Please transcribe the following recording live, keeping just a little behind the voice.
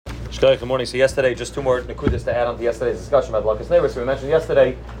Good morning. So yesterday, just two more nekudas to add on to yesterday's discussion about Hadlakos Neiros. So we mentioned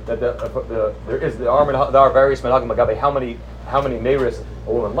yesterday that there are various menhagim magabe how many Neiros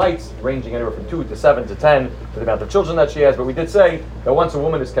a woman lights, ranging anywhere from 2 to 7 to 10 for the amount of children that she has. But we did say that once a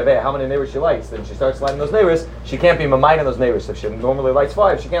woman is kaveh, how many Neiros she lights, then she starts lighting those Neiros. She can't be mamayne in those Neiros. If she normally lights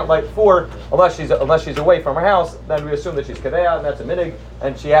 5, she can't light 4 unless she's away from her house. Then we assume that she's kaveh, and that's a minig,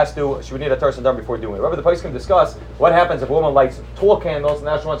 and she would need a tarsan done before doing it. However, the place can discuss what happens if a woman lights tall candles and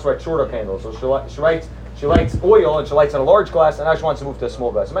now she wants to light shorter candles. So she lights oil and she lights in a large glass, and now she wants to move to a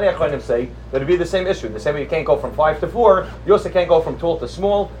small glass. So many achronim say that it'd be the same issue. The same way you can't go from 5 to 4, you also can't go from tall to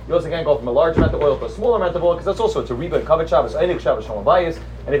small. You also can't go from a large amount of oil to a smaller amount of oil, because that's also it's a riba and kavod Shabbos, einik Shabbos shalom bayis.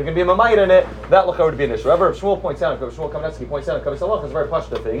 And if you can be a mamayit in it, that lachar would be an issue. However, if Shmuel points out, if Shmuel Kamenetsky points out, Kavod Halachah is a very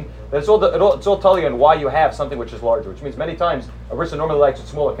pashta thing. That it's all telling you on why you have something which is larger, which means many times a person normally lights with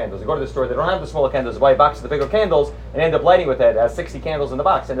smaller candles. They go to the store, they don't have the smaller candles, they buy a box of the bigger candles, and end up lighting with that. It has 60 candles in the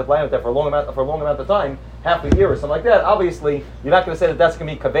box, end up lighting with that for a long amount of time, half a year or something like that. Obviously, you're not going to say that that's going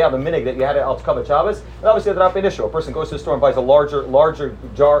to be kaveh the minig that you had al kavod Shabbos. But obviously, that's not an issue. A person goes to the store and buys a larger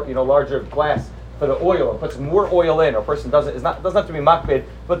jar, larger glass for the oil, and puts more oil in, or a person doesn't have to be makbid,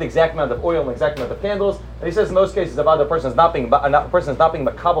 put the exact amount of oil and the exact amount of candles. And he says in those cases about the person is not being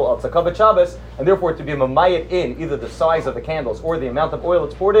makabel al kavod Shabbos, and therefore to be mamayit in either the size of the candles or the amount of oil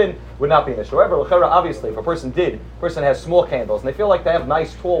that's poured in would not be an issue. However, obviously, if a person has small candles and they feel like they have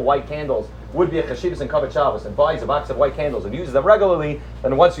nice tall white candles, would be a chashivas and kavod Shabbos, and buys a box of white candles and uses them regularly,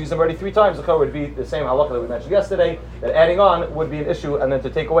 then once you use them already 3 times, the would be the same halachah that we mentioned yesterday, that adding on would be an issue, and then to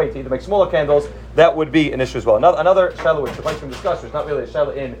take away, to either make smaller candles, that would be an issue as well. Another shaila which the place can discuss, which is not really a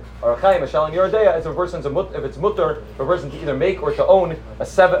shaila in Arachayim, a shaila in Yerodea, is if it's mutter for a person to either make or to own a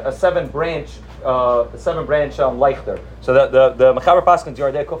seven branch Leichter. So the Mechaber Paskins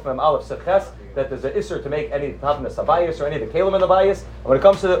Yerodea Kufmem Aleph Sechches, that there's an isser to make any tappen of sabayis or any of the kalim in the bayis. And when it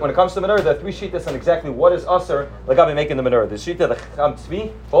comes to the menorah, there are 3 shittas on exactly what is usser like I've been making the menorah. The shitta, the Chacham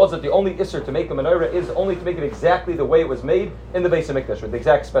Tzvi, holds that the only isser to make a menorah is only to make it exactly the way it was made in the Beis HaMikdash, with the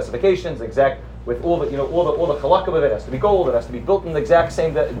exact specifications, with all the halakha of it. It has to be gold. It has to be built in the exact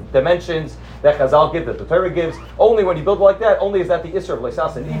same dimensions that Chazal give, that the Torah gives. Only when you build like that, only is that the isser of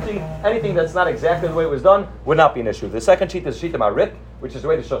leisas and iti. Anything that's not exactly the way it was done would not be an issue. The second shita is shita marik, which is the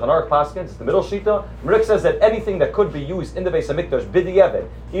way the Shulchan Aruch paskins. It's the middle shita. Marik says that anything that could be used in the Beis HaMikdash b'di'evet,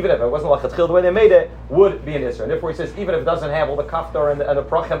 even if it wasn't lachatchil the way they made it, would be an isser. And therefore he says even if it doesn't have all the kaftar and the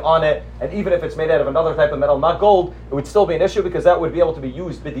prachim on it, and even if it's made out of another type of metal, not gold, it would still be an issue, because that would be able to be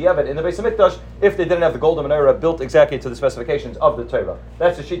used b'di'evet in the Beis HaMikdash if they didn't have the golden menorah built exactly to the specifications of the Torah.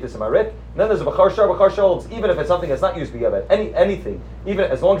 That's the shita Samarik. And then there's a Bachar Shar. Bachar Shar holds even if it's something that's not used b'di'evet, anything, even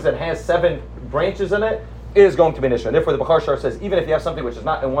as long as it has 7 branches in it, is going to be an issue. And therefore the Bachar Shar says even if you have something which is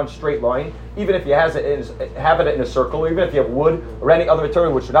not in one straight line, even if you have it in a circle, or even if you have wood or any other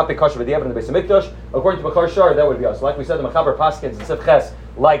material which would not be kosher with the in the Beis HaMikdash, according to Bachar Shar, that would be us. Like we said, the Mechaber Paskins and Sif Ches,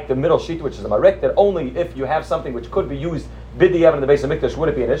 like the middle sheet, which is a Marik, that only if you have something which could be used b'di'evet in the Beis HaMikdash would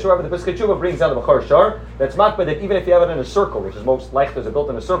it be an issue. However, the Pesach Tshuva brings down the Bachar Shar that's makbid that even if you have it in a circle, which is most Leichters are built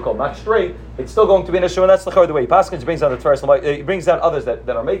in a circle, not straight, it's still going to be an issue, and that's the way he paskins. He brings down the Tveres, he brings down others that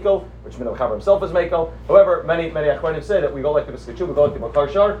are Mekel, which the Mechaber himself is Mekel. However, many achronim say that we go like the Pesach Tshuva, go like the Bachar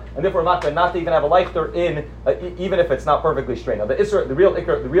Shar, and therefore makbid not to even have a Leichter in, even if it's not perfectly straight. Now the real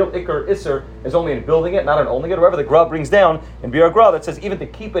Iker Isser is only in building it, not in owning it. However, the Gra brings down in Bir Gra that says even to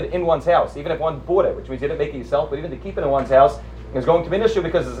keep it in one's house, even if one bought it, which means you didn't make it yourself, but even to keep it in one's house is going to be an issue,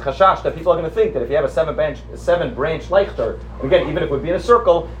 because there's a chashash that people are going to think that if you have a 7-branch Leichter, and again, even if it would be in a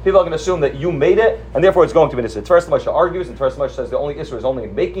circle, people are going to assume that you made it, and therefore it's going to be an issue. Tveres Moshe argues, and Tveres Moshe says the only issue is only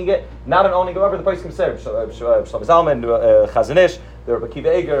in making it, not in owning. However, the place can say Shlomo Zalman, Chazanish, the Rabbi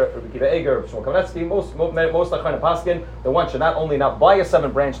Kiva Eger, Shmuel Kamenetsky, most Achronim paskin, that one should not only not buy a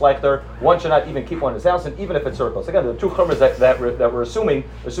 7-branch Leichter, one should not even keep one in his house, and even if it's circles. Again, the 2 chumras that we're assuming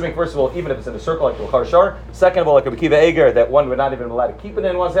first of all, even if it's in a circle like the Bachar Shar, second of all, like Rabbi Kiva Eger, that one would not even be allowed to keep it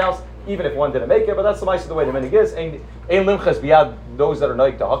in one's house, even if one didn't make it. But that's the mice of the way the minig is. Ein limchas biyad those that are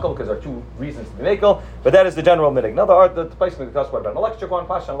noik to hakol, because there are 2 reasons to be mekel. But that is the general minig. Now the place we discuss about an electric one.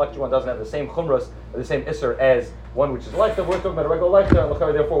 Pasha, an electric one doesn't have the same chumras or the same isser as one which is Leichter. We're talking about a regular Leichter,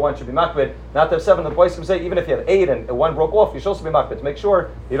 and therefore one should be makbid. Not to have 7. The place can say even if you have 8 and one broke off, you should also be makbid to make sure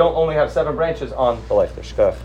you don't only have 7 branches on the Leichter.